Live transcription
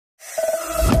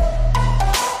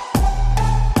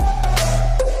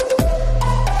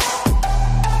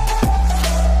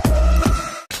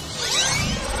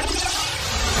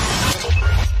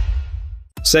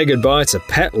Say goodbye to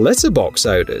pet litter box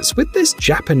odors with this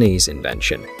Japanese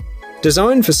invention.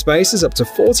 Designed for spaces up to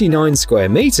 49 square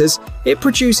meters, it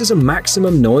produces a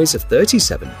maximum noise of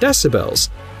 37 decibels,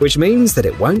 which means that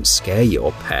it won't scare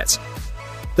your pet.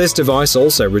 This device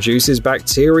also reduces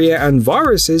bacteria and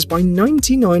viruses by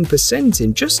 99%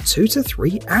 in just 2 to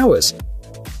 3 hours.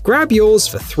 Grab yours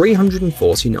for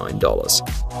 $349.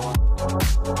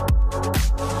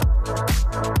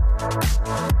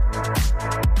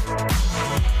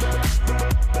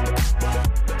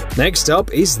 Next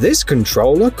up is this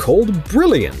controller called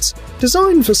Brilliant,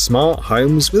 designed for smart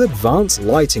homes with advanced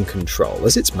lighting control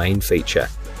as its main feature.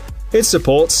 It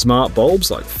supports smart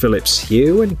bulbs like Philips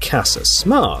Hue and Casa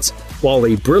Smart, while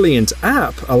the Brilliant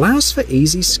app allows for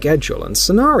easy schedule and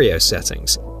scenario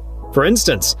settings. For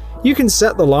instance, you can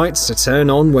set the lights to turn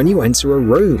on when you enter a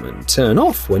room and turn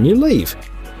off when you leave.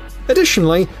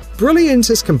 Additionally, Brilliant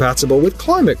is compatible with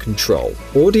climate control,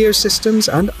 audio systems,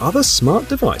 and other smart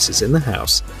devices in the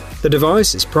house. The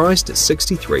device is priced at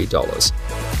 $63.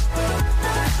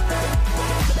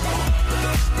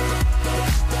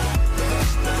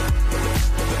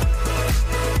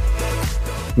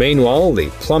 Meanwhile,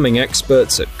 the plumbing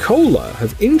experts at Kohler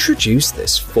have introduced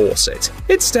this faucet.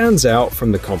 It stands out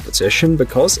from the competition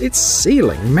because it's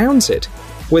ceiling mounted.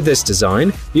 With this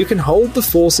design, you can hold the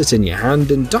faucet in your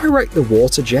hand and direct the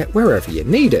water jet wherever you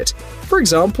need it, for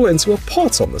example into a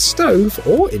pot on the stove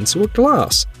or into a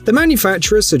glass. The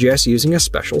manufacturer suggests using a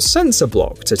special sensor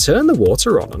block to turn the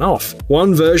water on and off.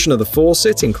 One version of the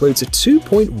faucet includes a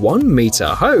 2.1 meter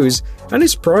hose and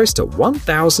is priced at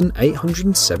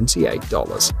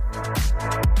 $1,878.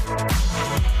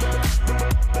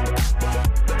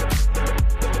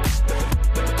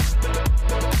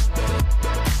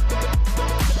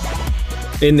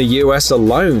 In the US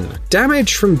alone,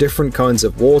 damage from different kinds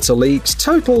of water leaks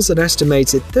totals an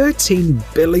estimated $13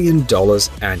 billion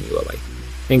annually.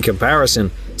 In comparison,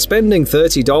 spending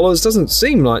 $30 doesn't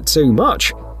seem like too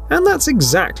much, and that's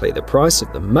exactly the price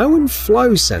of the Moen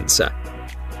flow sensor.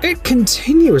 It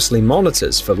continuously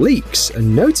monitors for leaks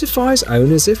and notifies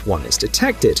owners if one is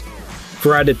detected.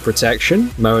 For added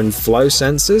protection, Moen flow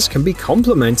sensors can be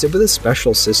complemented with a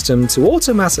special system to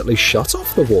automatically shut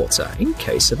off the water in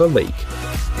case of a leak.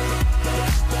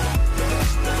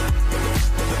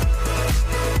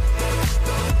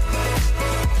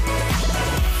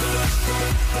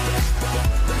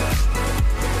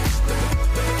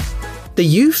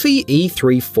 The Eufy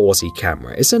E340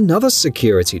 camera is another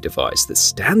security device that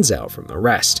stands out from the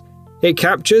rest. It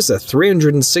captures a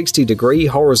 360-degree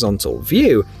horizontal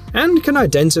view and can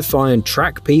identify and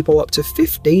track people up to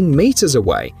 15 meters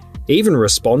away, even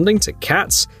responding to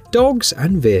cats, dogs,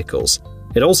 and vehicles.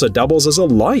 It also doubles as a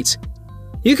light.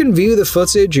 You can view the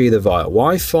footage either via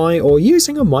Wi-Fi or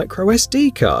using a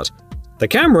microSD card. The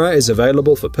camera is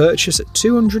available for purchase at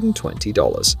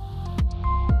 $220.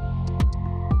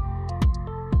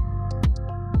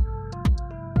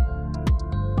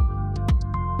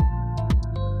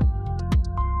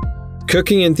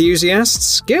 Cooking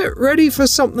enthusiasts, get ready for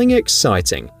something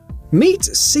exciting. Meet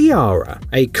CIARRA,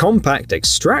 a compact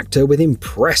extractor with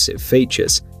impressive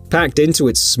features. Packed into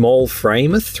its small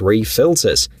frame are 3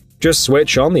 filters. Just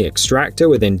switch on the extractor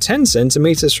within 10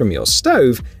 centimeters from your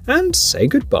stove and say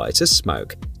goodbye to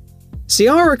smoke.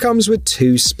 CIARRA comes with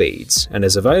 2 speeds and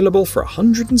is available for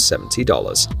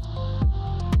 $170.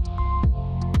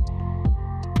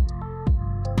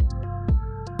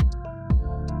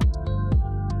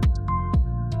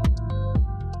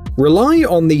 Rely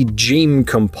on the GEME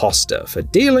Composter for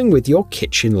dealing with your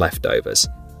kitchen leftovers.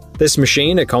 This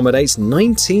machine accommodates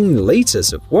 19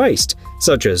 liters of waste,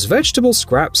 such as vegetable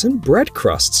scraps and bread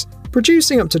crusts,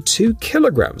 producing up to 2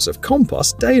 kilograms of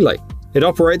compost daily. It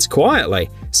operates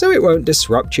quietly, so it won't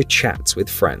disrupt your chats with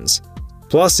friends.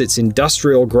 Plus, its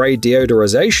industrial-grade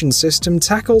deodorization system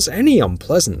tackles any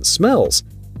unpleasant smells.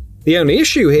 The only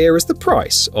issue here is the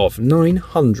price of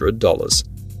 $900.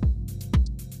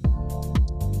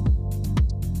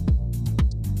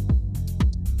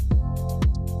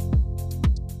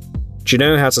 Do you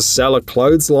know how to sell a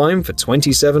clothesline for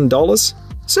 $27?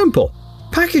 Simple.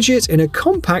 Package it in a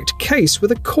compact case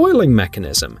with a coiling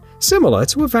mechanism, similar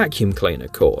to a vacuum cleaner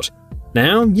cord.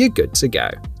 Now you're good to go.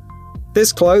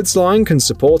 This clothesline can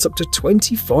support up to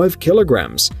 25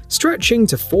 kilograms, stretching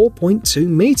to 4.2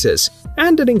 meters,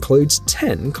 and it includes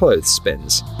 10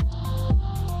 clothespins.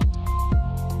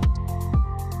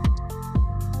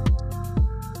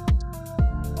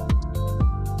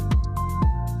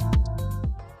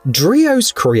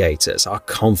 Dreo's creators are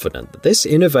confident that this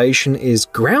innovation is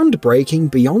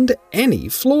groundbreaking beyond any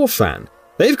floor fan.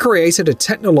 They've created a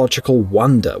technological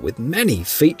wonder with many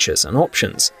features and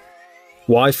options.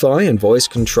 Wi-Fi and voice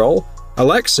control,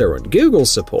 Alexa and Google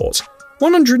support,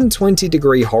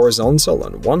 120-degree horizontal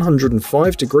and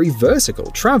 105-degree vertical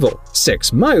travel,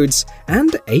 6 modes,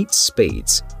 and 8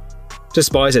 speeds.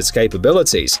 Despite its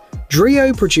capabilities,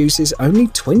 Dreo produces only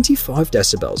 25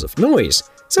 decibels of noise,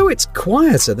 so it's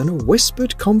quieter than a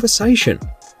whispered conversation.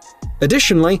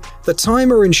 Additionally, the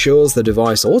timer ensures the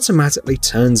device automatically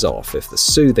turns off if the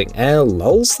soothing air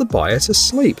lulls the buyer to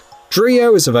sleep.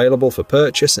 Dreo is available for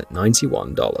purchase at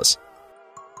 $91.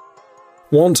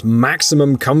 Want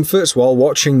maximum comfort while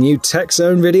watching new Tech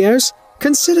Zone videos?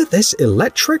 Consider this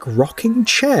electric rocking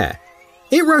chair.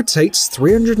 It rotates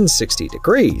 360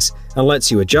 degrees and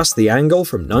lets you adjust the angle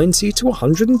from 90 to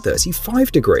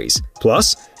 135 degrees.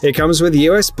 Plus, it comes with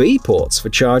USB ports for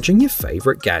charging your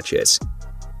favorite gadgets.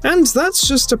 And that's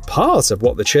just a part of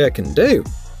what the chair can do.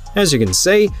 As you can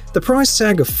see, the price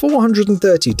tag of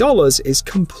 $430 is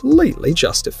completely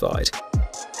justified.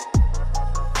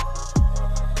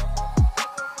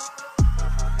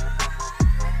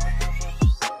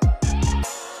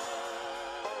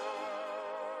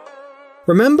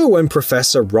 Remember when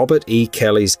Professor Robert E.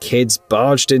 Kelly's kids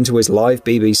barged into his live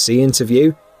BBC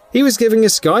interview? He was giving a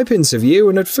Skype interview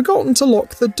and had forgotten to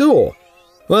lock the door.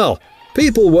 Well,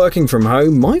 people working from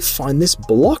home might find this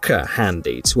blocker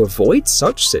handy to avoid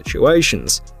such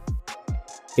situations.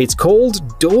 It's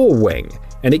called DOORWING,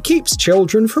 and it keeps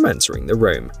children from entering the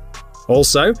room.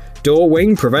 Also,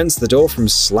 DOORWING prevents the door from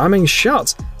slamming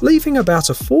shut, leaving about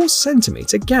a 4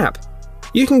 centimeter gap.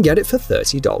 You can get it for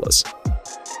 $30.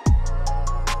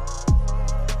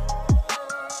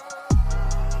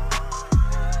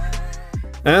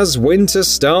 As winter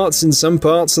starts in some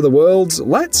parts of the world,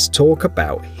 let's talk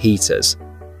about heaters.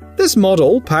 This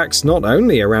model packs not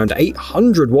only around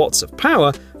 800 watts of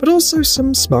power, but also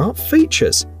some smart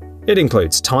features. It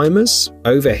includes timers,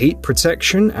 overheat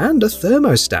protection, and a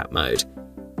thermostat mode.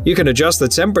 You can adjust the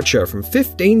temperature from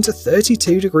 15 to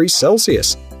 32 degrees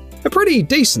Celsius. A pretty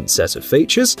decent set of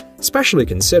features, especially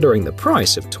considering the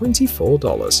price of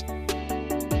 $24.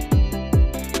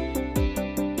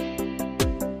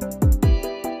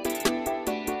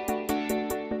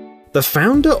 The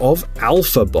founder of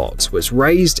AlfaBot was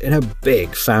raised in a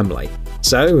big family,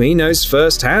 so he knows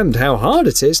firsthand how hard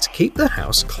it is to keep the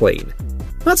house clean.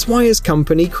 That's why his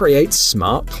company creates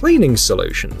smart cleaning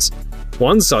solutions.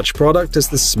 One such product is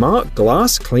the Smart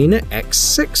Glass Cleaner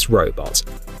X6 robot.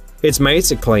 It's made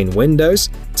to clean windows,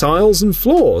 tiles, and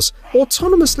floors,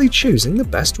 autonomously choosing the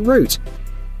best route.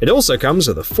 It also comes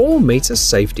with a 4-meter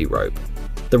safety rope.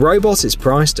 The robot is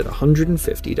priced at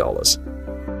 $150.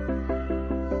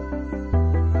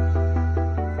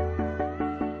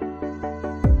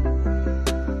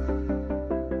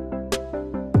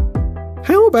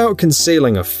 How about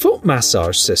concealing a foot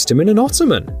massage system in an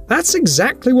ottoman? That's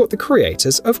exactly what the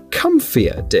creators of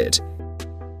COMFIER did.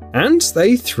 And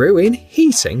they threw in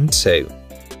heating too.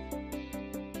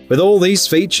 With all these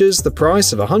features, the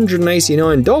price of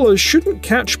 $189 shouldn't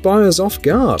catch buyers off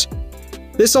guard.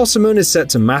 This ottoman is set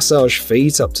to massage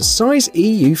feet up to size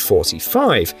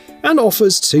EU45 and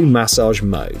offers 2 massage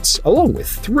modes, along with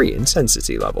 3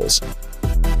 intensity levels.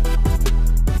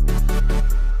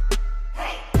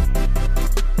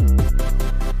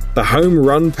 The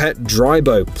Homerunpet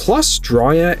Drybo Plus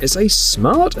Dryer is a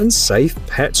smart and safe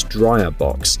pet dryer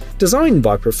box designed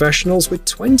by professionals with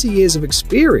 20 years of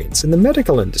experience in the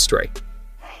medical industry.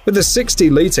 With a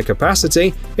 60-litre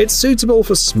capacity, it's suitable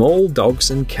for small dogs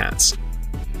and cats.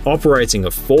 Operating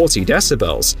at 40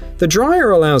 decibels, the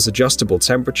dryer allows adjustable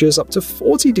temperatures up to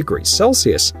 40 degrees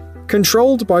Celsius,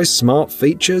 controlled by smart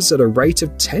features at a rate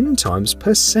of 10 times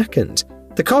per second.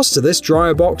 The cost of this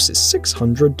dryer box is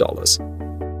 $600.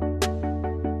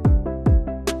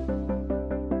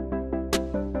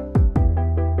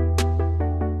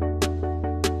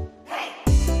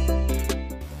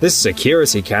 This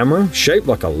security camera, shaped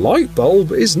like a light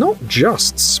bulb, is not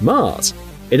just smart.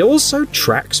 It also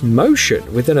tracks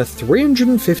motion within a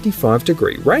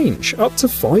 355-degree range, up to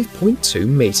 5.2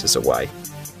 meters away.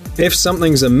 If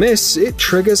something's amiss, it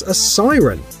triggers a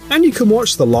siren, and you can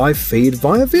watch the live feed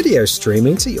via video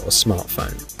streaming to your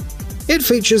smartphone. It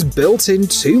features built-in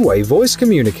 2-way voice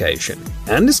communication,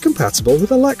 and is compatible with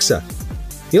Alexa.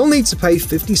 You'll need to pay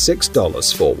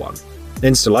 $56 for one.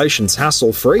 Installation's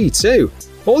hassle-free too.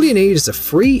 All you need is a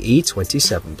free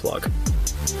E27 plug.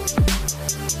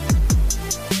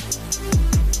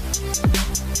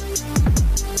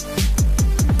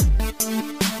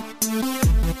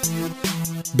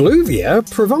 Bluevua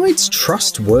provides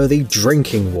trustworthy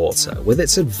drinking water with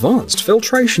its advanced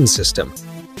filtration system.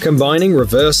 Combining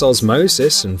reverse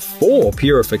osmosis and 4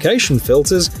 purification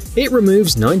filters, it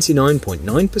removes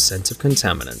 99.9% of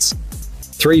contaminants.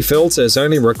 3 filters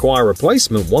only require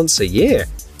replacement once a year,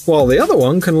 while the other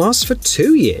one can last for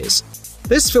 2 years.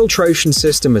 This filtration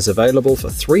system is available for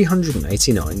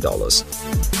 $389.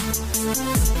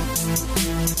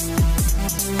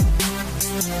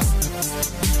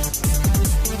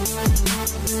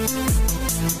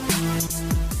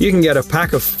 You can get a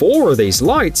pack of 4 of these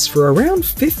lights for around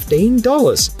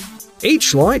 $15.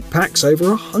 Each light packs over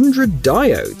 100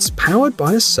 diodes powered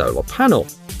by a solar panel.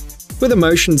 With a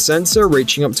motion sensor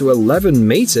reaching up to 11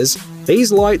 meters,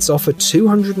 these lights offer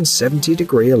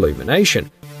 270-degree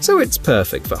illumination, so it's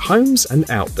perfect for homes and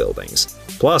outbuildings.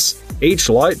 Plus, each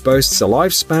light boasts a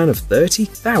lifespan of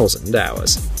 30,000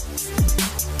 hours.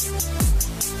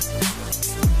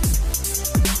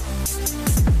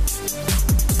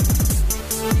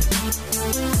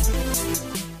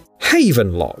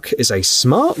 Haven Lock is a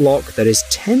smart lock that is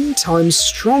 10 times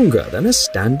stronger than a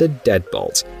standard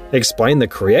deadbolt. Explain the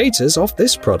creators of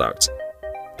this product.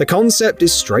 The concept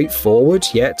is straightforward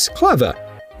yet clever.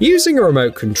 Using a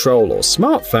remote control or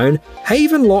smartphone,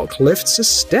 Haven Lock lifts a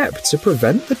step to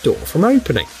prevent the door from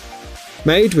opening.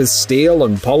 Made with steel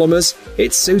and polymers,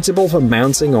 it's suitable for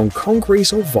mounting on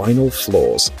concrete or vinyl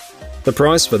floors. The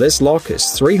price for this lock is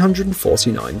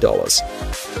 $349.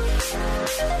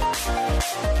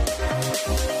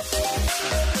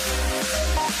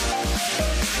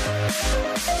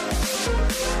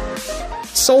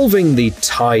 Solving the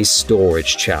tie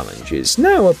storage challenge is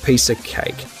now a piece of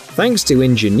cake, thanks to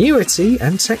ingenuity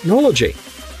and technology.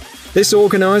 This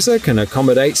organizer can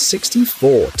accommodate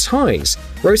 64 ties,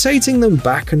 rotating them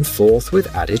back and forth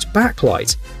with added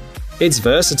backlight. It's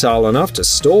versatile enough to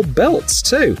store belts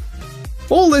too.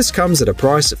 All this comes at a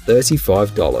price of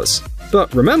 $35,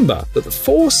 but remember that the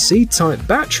 4 C-type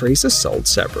batteries are sold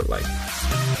separately.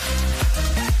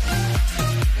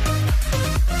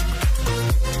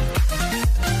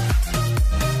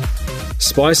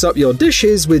 Spice up your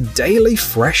dishes with daily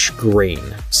fresh green.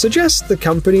 Suggest the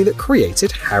company that created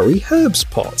Harry Herbs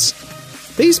pots.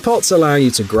 These pots allow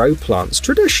you to grow plants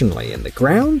traditionally in the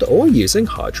ground or using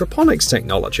hydroponics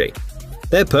technology.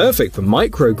 They're perfect for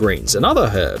microgreens and other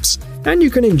herbs, and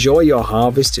you can enjoy your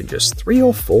harvest in just 3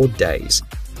 or 4 days.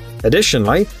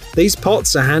 Additionally, these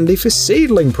pots are handy for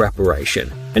seedling preparation,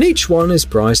 and each one is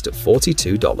priced at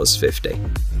 $42.50.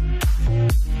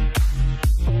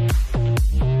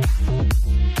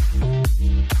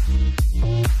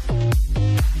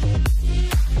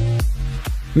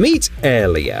 Meet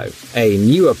AIRLEO, a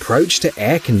new approach to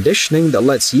air conditioning that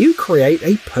lets you create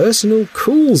a personal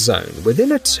cool zone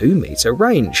within a 2-meter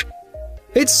range.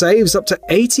 It saves up to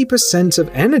 80% of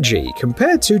energy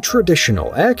compared to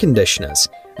traditional air conditioners,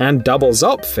 and doubles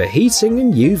up for heating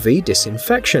and UV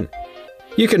disinfection.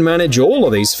 You can manage all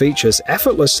of these features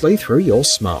effortlessly through your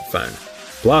smartphone.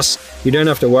 Plus, you don't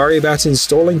have to worry about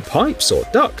installing pipes or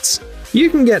ducts. You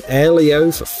can get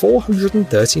AIRLEO for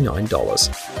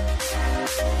 $439.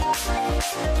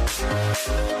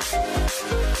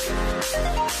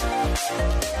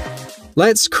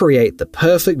 Let's create the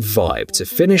perfect vibe to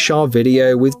finish our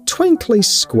video with Twinkly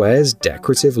Square's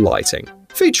decorative lighting.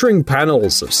 Featuring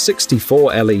panels of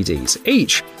 64 LEDs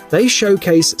each, they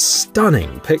showcase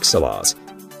stunning pixel art.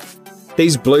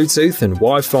 These Bluetooth and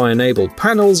Wi-Fi enabled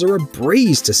panels are a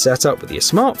breeze to set up with your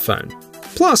smartphone.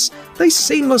 Plus, they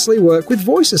seamlessly work with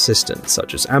voice assistants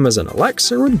such as Amazon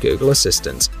Alexa and Google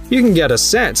Assistant. You can get a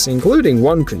set including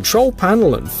 1 control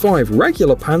panel and 5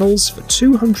 regular panels for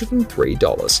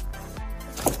 $203.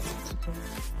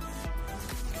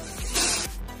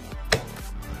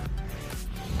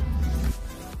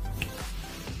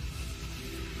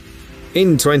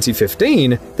 In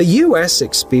 2015, the US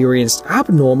experienced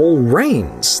abnormal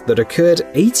rains that occurred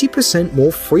 80%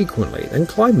 more frequently than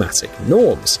climatic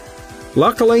norms.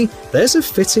 Luckily, there's a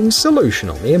fitting solution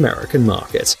on the American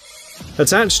market.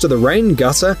 Attached to the rain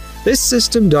gutter, this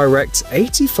system directs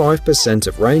 85%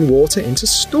 of rainwater into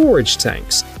storage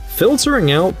tanks,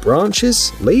 filtering out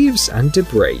branches, leaves, and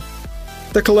debris.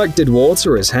 The collected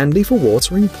water is handy for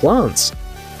watering plants.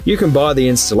 You can buy the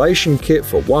installation kit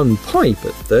for 1 pipe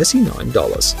at $39.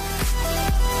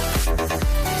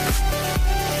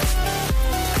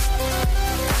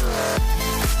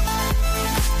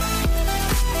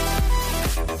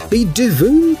 The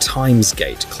Divoom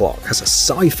Timesgate clock has a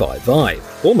sci-fi vibe,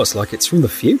 almost like it's from the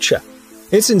future.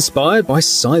 It's inspired by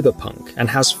cyberpunk and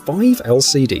has 5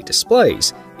 LCD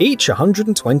displays, each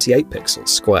 128 pixels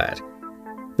squared.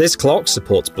 This clock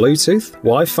supports Bluetooth,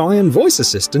 Wi-Fi, and voice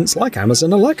assistants like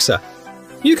Amazon Alexa.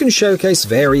 You can showcase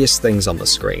various things on the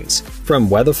screens, from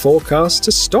weather forecasts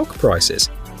to stock prices.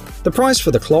 The price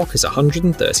for the clock is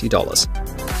 $130.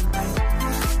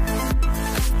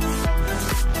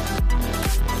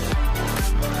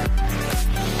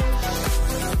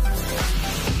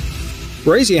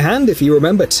 Raise your hand if you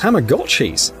remember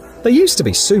Tamagotchis. They used to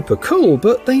be super cool,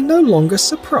 but they no longer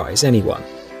surprise anyone.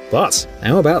 But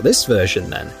how about this version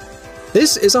then?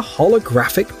 This is a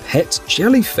holographic pet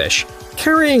jellyfish,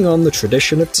 carrying on the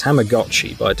tradition of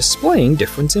Tamagotchi by displaying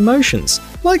different emotions,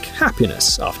 like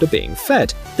happiness after being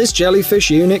fed. This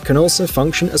jellyfish unit can also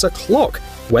function as a clock,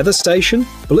 weather station,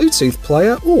 Bluetooth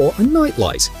player, or a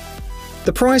nightlight.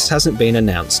 The price hasn't been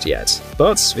announced yet,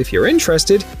 but if you're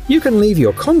interested, you can leave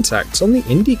your contacts on the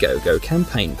Indiegogo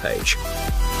campaign page.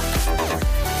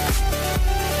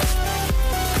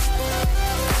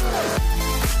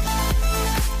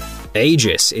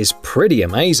 Aegis is pretty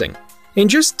amazing. In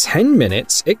just 10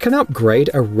 minutes, it can upgrade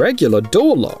a regular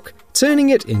door lock, turning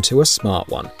it into a smart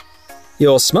one.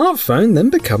 Your smartphone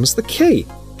then becomes the key.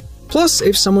 Plus,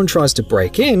 if someone tries to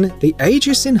break in, the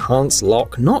Aegis Enhanced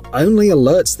Lock not only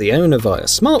alerts the owner via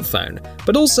smartphone,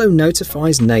 but also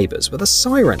notifies neighbors with a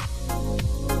siren.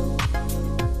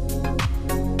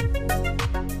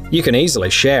 You can easily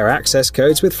share access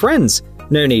codes with friends.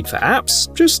 No need for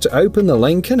apps, just to open the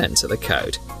link and enter the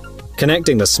code.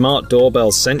 Connecting the smart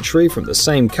doorbell Sentry from the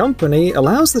same company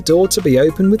allows the door to be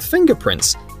opened with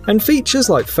fingerprints, and features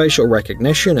like facial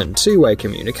recognition and two-way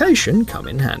communication come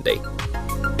in handy.